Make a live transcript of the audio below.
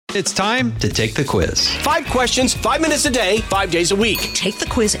It's time to take the quiz. 5 questions, 5 minutes a day, 5 days a week. Take the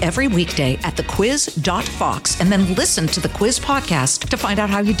quiz every weekday at thequiz.fox and then listen to the quiz podcast to find out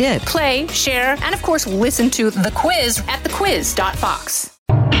how you did. Play, share, and of course, listen to The Quiz at thequiz.fox.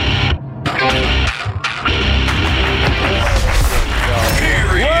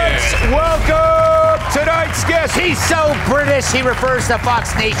 Welcome tonight's guest. He's so British, he refers to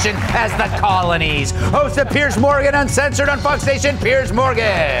Fox Nation as the colonies. Host of Piers Morgan Uncensored on Fox Nation, Piers Morgan.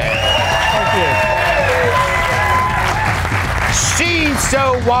 Thank you. She's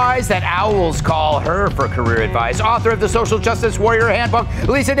so wise that owls call her for career advice. Author of the Social Justice Warrior Handbook,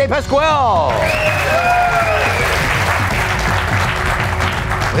 Lisa DePasquale.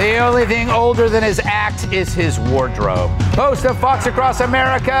 The only thing older than his act is his wardrobe. Host of Fox Across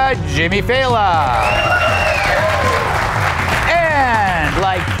America, Jimmy Fallon. And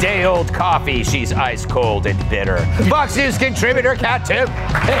like day-old coffee, she's ice cold and bitter. Fox News contributor, Kat Tipp.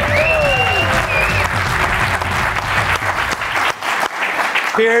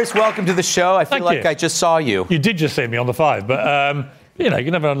 Piers, welcome to the show. I feel like I just saw you. You did just see me on the 5, but you know,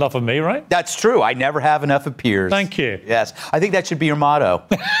 you never have enough of me, right? That's true. I never have enough of Piers. Thank you. Yes. I think that should be your motto.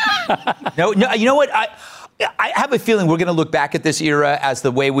 No, you know what? I have a feeling we're going to look back at this era as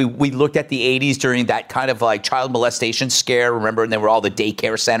the way we looked at the 80s during that kind of like child molestation scare. Remember, and there were all the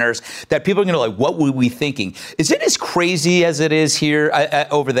daycare centers that people are going to like, what were we thinking? Is it as crazy as it is here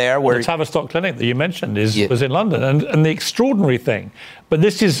over there? Where the Tavistock Clinic that you mentioned was in London. And the extraordinary thing, but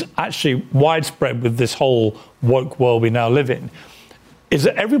this is actually widespread with this whole woke world we now live in, is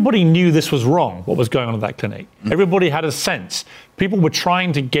that everybody knew this was wrong, what was going on at that clinic. Everybody had a sense. People were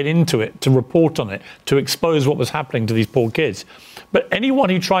trying to get into it, to report on it, to expose what was happening to these poor kids. But anyone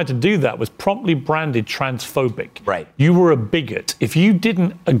who tried to do that was promptly branded transphobic. Right. You were a bigot. If you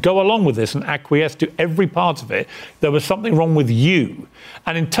didn't go along with this and acquiesce to every part of it, there was something wrong with you.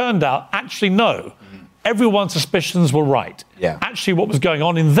 And it turned out, actually, no. Everyone's suspicions were right. Yeah. Actually, what was going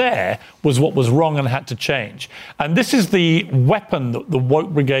on in there was what was wrong and had to change. And this is the weapon that the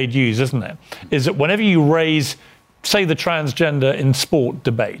woke brigade use, isn't it? Is that whenever you raise, say, the transgender in sport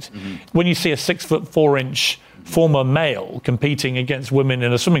debate, when you see a 6'4" former male competing against women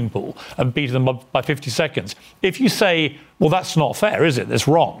in a swimming pool and beating them up by 50 seconds, if you say, well, that's not fair, is it? It's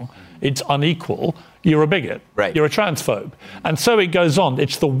wrong. It's unequal. You're a bigot. Right. You're a transphobe. And so it goes on.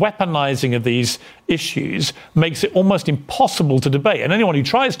 It's the weaponizing of these issues makes it almost impossible to debate. And anyone who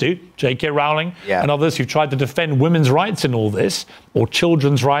tries to, J.K. Rowling and others who tried to defend women's rights in all this, or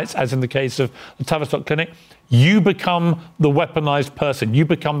children's rights, as in the case of the Tavistock Clinic, you become the weaponized person. You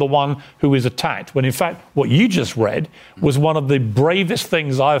become the one who is attacked. When in fact, what you just read was one of the bravest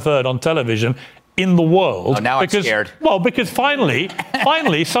things I've heard on television in the world. Oh, now I'm scared. Well, because finally,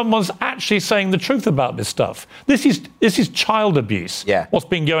 someone's actually saying the truth about this stuff. This is child abuse. Yeah. What's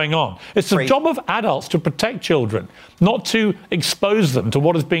been going on? It's the job of adults to protect children, not to expose them to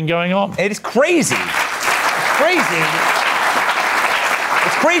what has been going on. It is crazy. Crazy.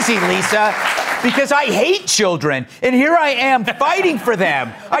 It's crazy, Lisa. Because I hate children, and here I am fighting for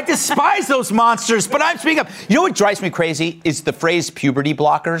them. I despise those monsters, but I'm speaking up. You know what drives me crazy is the phrase puberty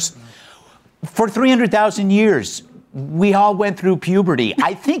blockers. For 300,000 years, we all went through puberty.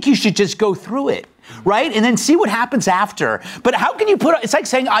 I think you should just go through it, right? And then see what happens after. But how can you it's like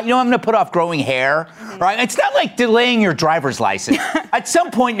saying, I'm going to put off growing hair, right? It's not like delaying your driver's license. At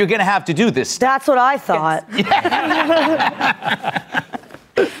some point, you're going to have to do this stuff. That's what I thought.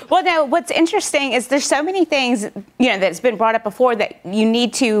 Well, now, what's interesting is there's so many things, that's been brought up before that you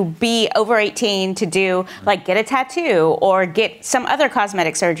need to be over 18 to do, like get a tattoo or get some other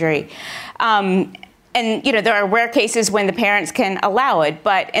cosmetic surgery. And, there are rare cases when the parents can allow it.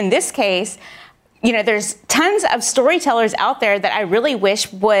 But in this case, there's tons of storytellers out there that I really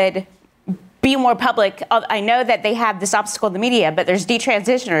wish would be more public. I know that they have this obstacle in the media, but there's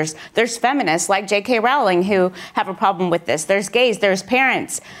detransitioners, there's feminists like J.K. Rowling who have a problem with this. There's gays, there's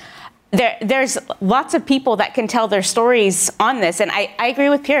parents. There's lots of people that can tell their stories on this. And I agree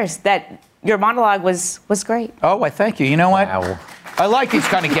with Piers that your monologue was great. Oh, I thank you. You know what? Wow. I like these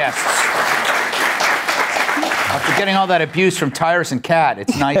kind of guests. After getting all that abuse from Tyrus and Kat,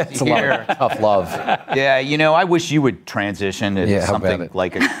 it's nice to hear. Tough love. Yeah, I wish you would transition to something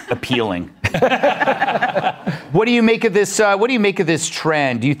like appealing. What do you make of this? What do you make of this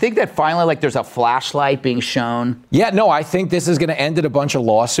trend? Do you think that finally, there's a flashlight being shown? Yeah, no, I think this is going to end in a bunch of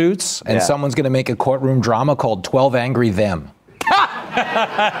lawsuits, and someone's going to make a courtroom drama called 12 Angry Them.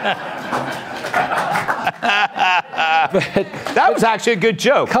 That was actually a good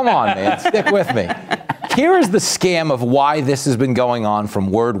joke. Come on, man. Stick with me. Here is the scam of why this has been going on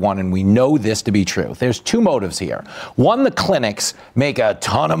from word one, and we know this to be true. There's two motives here. One, the clinics make a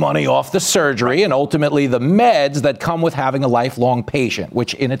ton of money off the surgery and ultimately the meds that come with having a lifelong patient,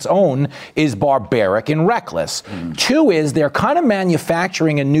 which in its own is barbaric and reckless. Two is they're kind of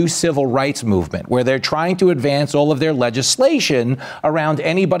manufacturing a new civil rights movement where they're trying to advance all of their legislation around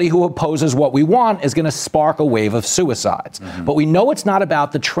anybody who opposes what we want is going to spark a wave of suicides. But we know it's not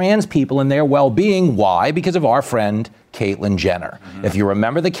about the trans people and their well-being. Why? Because of our friend Caitlyn Jenner. If you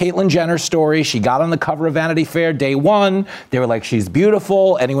remember the Caitlyn Jenner story, she got on the cover of Vanity Fair day one. They were like, she's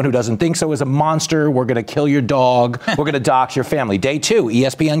beautiful. Anyone who doesn't think so is a monster. We're going to kill your dog. We're going to dox your family. Day two,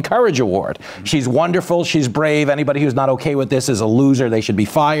 ESPN Courage Award. She's wonderful. She's brave. Anybody who's not okay with this is a loser. They should be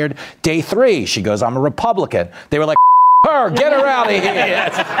fired. Day three, she goes, I'm a Republican. They were like, her, get her out of here.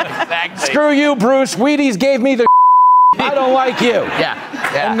 Yes, exactly. Screw you, Bruce. Wheaties gave me the I don't like you.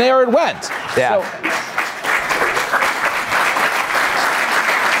 Yeah. And there it went. Yeah.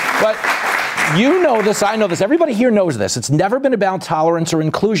 But you know this, I know this, everybody here knows this. It's never been about tolerance or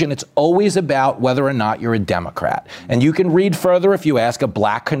inclusion. It's always about whether or not you're a Democrat. And you can read further if you ask a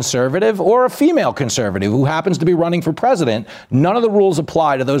black conservative or a female conservative who happens to be running for president. None of the rules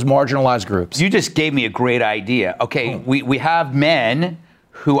apply to those marginalized groups. You just gave me a great idea. Okay, we have men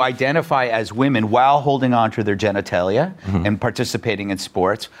who identify as women while holding on to their genitalia and participating in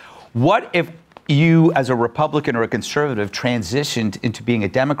sports. What if you, as a Republican or a conservative, transitioned into being a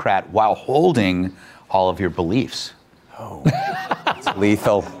Democrat while holding all of your beliefs? Oh, it's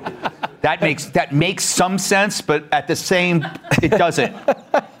lethal. That makes some sense, but at the same, it doesn't.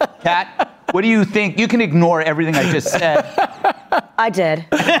 Kat, what do you think? You can ignore everything I just said. I did.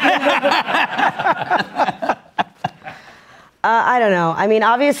 I don't know. I mean,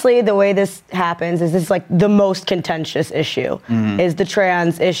 obviously, the way this happens is this is like the most contentious issue, is the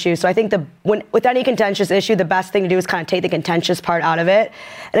trans issue. So I think with any contentious issue, the best thing to do is kind of take the contentious part out of it.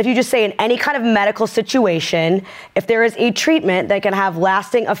 And if you just say in any kind of medical situation, if there is a treatment that can have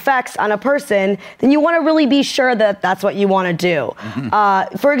lasting effects on a person, then you want to really be sure that that's what you want to do.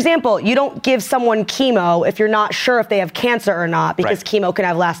 For example, you don't give someone chemo if you're not sure if they have cancer or not, because chemo can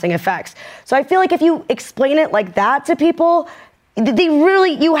have lasting effects. So I feel like if you explain it like that to people,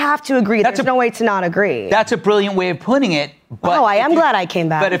 you have to agree. There's no way to not agree. That's a brilliant way of putting it. But I am glad I came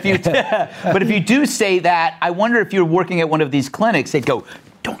back. But if you do say that, I wonder if you're working at one of these clinics, they'd go,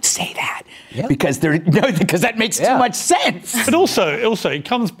 don't say that. Yeah. Because that makes too much sense. But also, it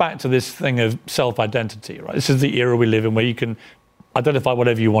comes back to this thing of self-identity, right? This is the era we live in where you can identify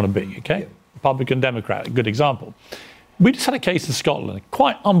whatever you want to be, okay? Republican, Democrat, a good example. We just had a case in Scotland,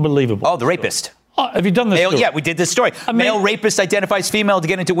 quite unbelievable. Oh, the rapist. Oh, have you done this story? Yeah, we did this story. Male rapist identifies female to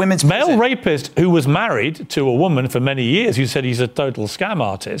get into women's prison. Male rapist who was married to a woman for many years who said he's a total scam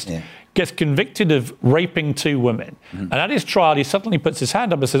artist gets convicted of raping 2 women. And at his trial, he suddenly puts his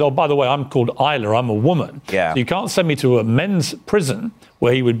hand up and says, oh, by the way, I'm called Isla, I'm a woman. Yeah. So you can't send me to a men's prison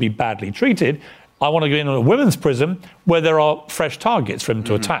where he would be badly treated. I want to go in a women's prison where there are fresh targets for him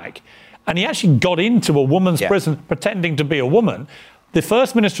to attack. And he actually got into a woman's prison pretending to be a woman. The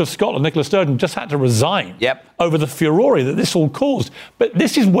First Minister of Scotland, Nicola Sturgeon, just had to resign over the furore that this all caused. But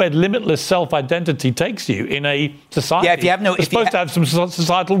this is where limitless self-identity takes you in a society. Yeah, if you have no, it's supposed to have some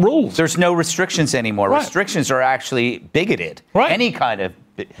societal rules. There's no restrictions anymore. Right. Restrictions are actually bigoted. Right. Any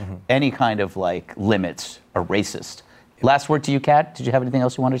kind of like limits are racist. Last word to you, Kat. Did you have anything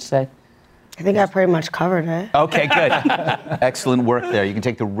else you wanted to say? I think I pretty much covered it. Okay, good. Excellent work there. You can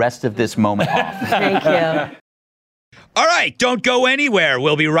take the rest of this moment off. Thank you. All right, don't go anywhere.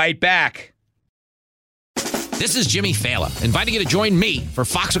 We'll be right back. This is Jimmy Fallon, inviting you to join me for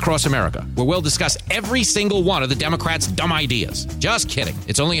Fox Across America, where we'll discuss every single one of the Democrats' dumb ideas. Just kidding.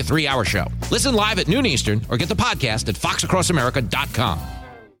 It's only a 3-hour show. Listen live at noon Eastern or get the podcast at foxacrossamerica.com.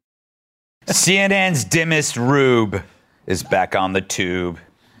 CNN's Dimmest Rube is back on the tube.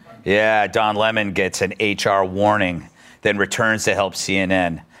 Yeah, Don Lemon gets an HR warning, then returns to help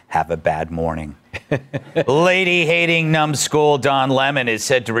CNN have a bad morning. Lady-hating numbskull Don Lemon is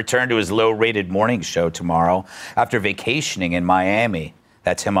said to return to his low-rated morning show tomorrow after vacationing in Miami.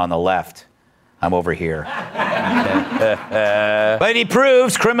 That's him on the left. I'm over here. But he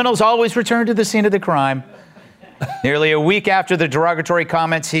proves criminals always return to the scene of the crime. Nearly a week after the derogatory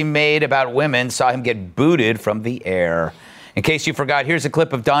comments he made about women saw him get booted from the air. In case you forgot, here's a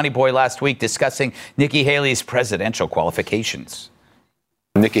clip of Donny Boy last week discussing Nikki Haley's presidential qualifications.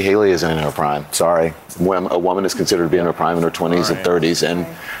 Nikki Haley isn't in her prime. Sorry. A woman is considered to be in her prime in her 20s and 30s and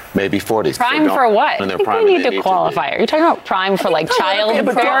maybe 40s. Prime for what? I think we need to qualify. Are you talking about prime for like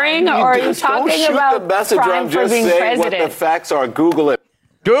childbearing, or are you talking about prime for being president? What the facts are. Google it.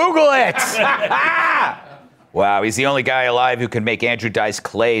 Google it. Wow, he's the only guy alive who can make Andrew Dice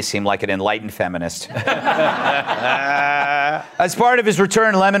Clay seem like an enlightened feminist. As part of his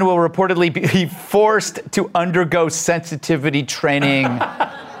return, Lemon will reportedly be forced to undergo sensitivity training.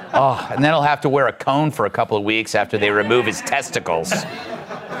 And then he'll have to wear a cone for a couple of weeks after they remove his testicles.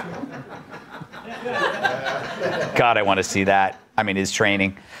 God, I want to see that. I mean, his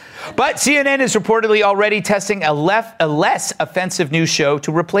training. But CNN is reportedly already testing a less offensive new show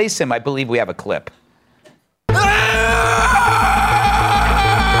to replace him. I believe we have a clip.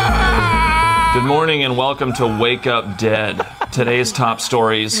 Good morning and welcome to Wake Up Dead. Today's top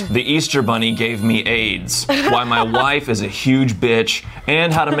stories: the Easter Bunny gave me AIDS, why my wife is a huge bitch,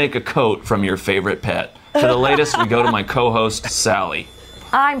 and how to make a coat from your favorite pet. For the latest, we go to my co-host, Sally.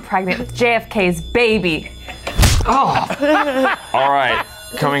 I'm pregnant with JFK's baby. Oh. All right,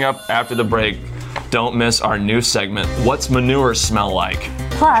 coming up after the break, don't miss our new segment, What's Manure Smell Like?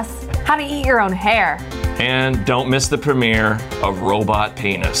 Plus, how to eat your own hair. And don't miss the premiere of Robot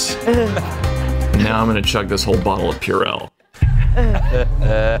Penis. Now I'm gonna chug this whole bottle of Purell.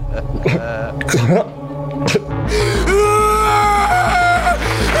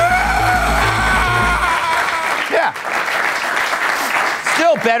 Yeah.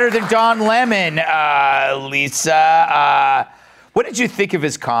 Still better than Don Lemon, Lisa. What did you think of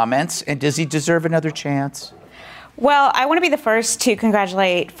his comments, and does he deserve another chance? Well, I want to be the first to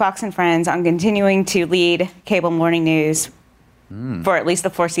congratulate Fox and Friends on continuing to lead cable morning news for at least the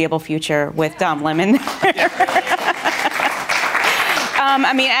foreseeable future with Don Lemon.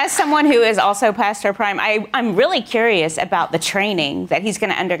 I mean, as someone who is also past her prime, I'm really curious about the training that he's going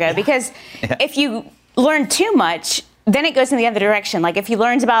to undergo, because if you learn too much, then it goes in the other direction. Like if he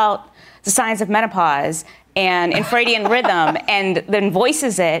learns about the signs of menopause and infradian rhythm and then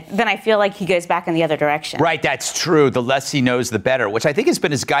voices it, then I feel like he goes back in the other direction. Right, that's true. The less he knows, the better, which I think has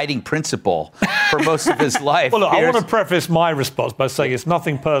been his guiding principle for most of his life. Well, look, I want to preface my response by saying it's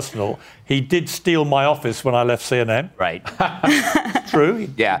nothing personal. He did steal my office when I left CNN. Right. True.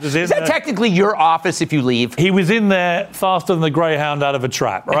 Yeah. Is that technically your office if you leave? He was in there faster than the greyhound out of a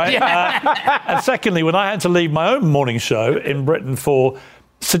trap, right? And secondly, when I had to leave my own morning show in Britain for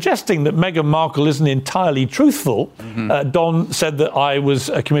suggesting that Meghan Markle isn't entirely truthful, Don said that I was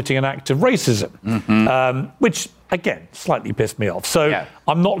committing an act of racism, which, again, slightly pissed me off. So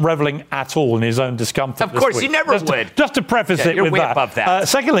I'm not reveling at all in his own discomfort. Of course, you never would. Just to preface it you're with way that. Above that.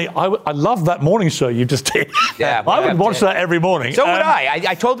 Secondly, I love that morning show you just did. Yeah, I would watch that every morning. So would I.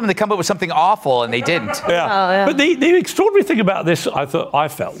 I told them to come up with something awful, and they didn't. But the extraordinary thing about this, I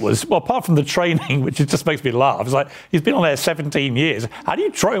felt, was, well, apart from the training, which just makes me laugh, it's like he's been on there 17 years. How do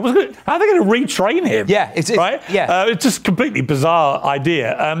you train? How are they going to retrain him? Yeah, it's right. It's just a completely bizarre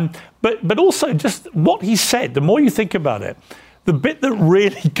idea. But also just what he said. The more you think about it, the bit that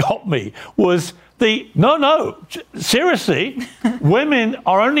really got me was seriously, women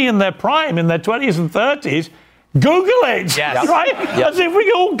are only in their prime, in their 20s and 30s. Google it, right? As if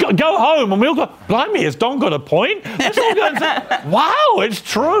we all go home and we all go, blimey, has Don got a point? Let's all go and say, wow, it's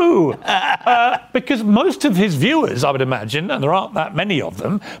true. Because most of his viewers, I would imagine, and there aren't that many of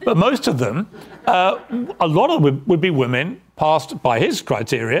them, but most of them, a lot of them would be women past, by his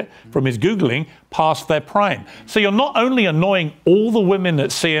criteria, from his Googling, past their prime. So you're not only annoying all the women at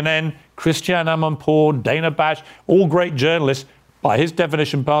CNN, Christiane Amanpour, Dana Bash, all great journalists, by his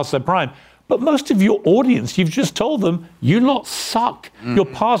definition, past their prime, but most of your audience, you've just told them, you lot suck. You're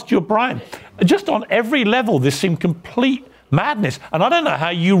past your prime. Just on every level, this seemed complete madness. And I don't know how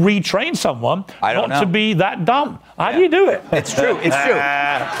you retrain someone not to be that dumb. How do you do it? It's true. It's true.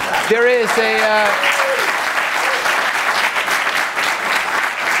 There is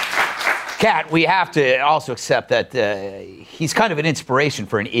Kat, we have to also accept that he's kind of an inspiration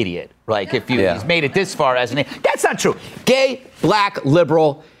for an idiot. Like, if he's made it this far as an idiot. That's not true. Gay, black,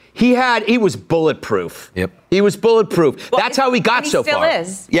 liberal. He was bulletproof. Yep. He was bulletproof. Well, that's how he got so far. He still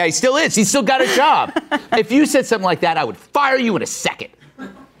is. Yeah, he still is. He's still got a job. If you said something like that, I would fire you in a second.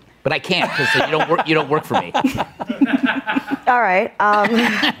 But I can't because you don't work for me. All right.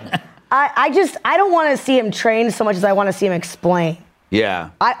 I don't want to see him train so much as I want to see him explain. Yeah.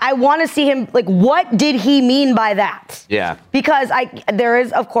 I want to see him, like, what did he mean by that? Yeah. Because there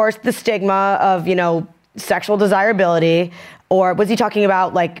is, of course, the stigma of, sexual desirability. Or was he talking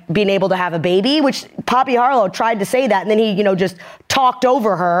about, like, being able to have a baby? Which Poppy Harlow tried to say that, and then he, just talked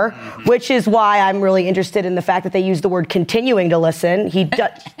over her, which is why I'm really interested in the fact that they use the word continuing to listen.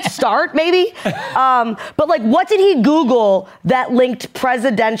 Start, maybe? But, like, what did he Google that linked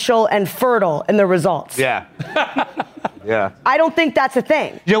presidential and fertile in the results? Yeah. Yeah. I don't think that's a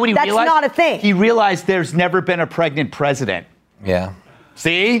thing. You know what he realized? That's not a thing. He realized there's never been a pregnant president. Yeah.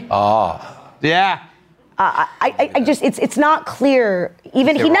 See? Oh. Yeah. I just it's not clear.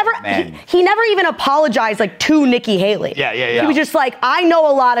 Even They're he all never even apologized to Nikki Haley. Yeah. He was just like, I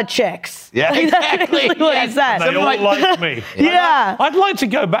know a lot of chicks. Yeah, exactly. What he said. They all like me. Yeah. I'd like to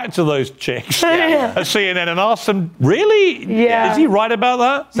go back to those chicks Yeah. at CNN and ask them, really? Yeah. Is he right about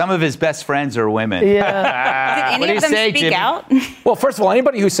that? Some of his best friends are women. Yeah. Did What do any you of them say, speak Jimmy? out? Well, first of all,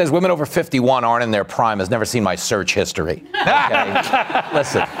 anybody who says women over 51 aren't in their prime has never seen my search history. Okay?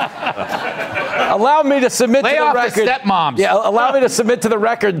 Listen. Allow me to submit Lay to the off record. the stepmoms. Yeah, allow me to submit to the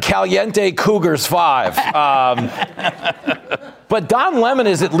record Caliente Cougars 5. But Don Lemon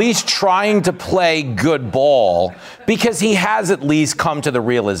is at least trying to play good ball because he has at least come to the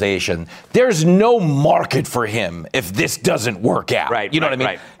realization there's no market for him if this doesn't work out. Right, You know right, what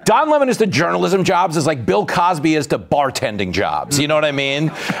I mean? right. Don Lemon is to journalism jobs as like Bill Cosby is to bartending jobs. You know what I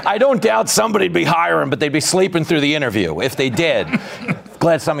mean? I don't doubt somebody'd be hiring, but they'd be sleeping through the interview if they did.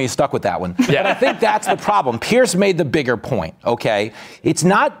 Glad some of you stuck with that one. Yeah. But I think that's the problem. Pierce made the bigger point, okay? It's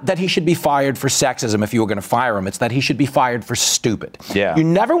not that he should be fired for sexism if you were going to fire him. It's that he should be fired for stupid. Yeah. You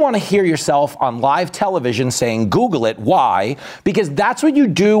never want to hear yourself on live television saying, Google it. Why? Because that's what you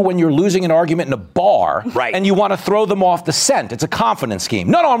do when you're losing an argument in a bar. Right. And you want to throw them off the scent. It's a confidence scheme.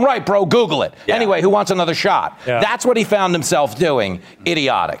 No, I'm right, bro. Google it. Yeah. Anyway, who wants another shot? Yeah. That's what he found himself doing.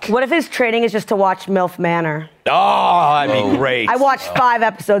 Idiotic. What if his training is just to watch MILF Manor? Oh, that'd be great. I watched 5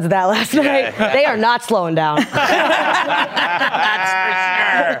 episodes of that last night. They are not slowing down.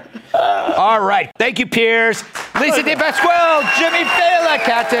 That's for sure. All right. Thank you, Piers. Lisa DePasquale, Jimmy Fallon,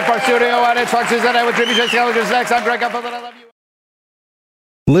 Cat Tip, Arsurio, and it's Fox News Tonight with Jimmy J. Gallagher's next. I'm Greg Gumbel, and I love you.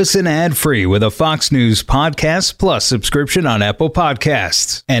 Listen ad-free with a Fox News Podcast Plus subscription on Apple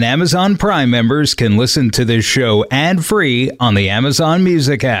Podcasts. And Amazon Prime members can listen to this show ad-free on the Amazon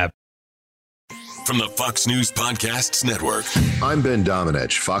Music app. From the Fox News Podcasts Network. I'm Ben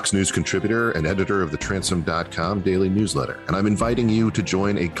Domenech, Fox News contributor and editor of the Transom.com daily newsletter. And I'm inviting you to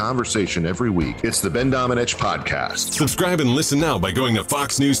join a conversation every week. It's the Ben Domenech Podcast. Subscribe and listen now by going to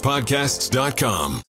foxnewspodcasts.com.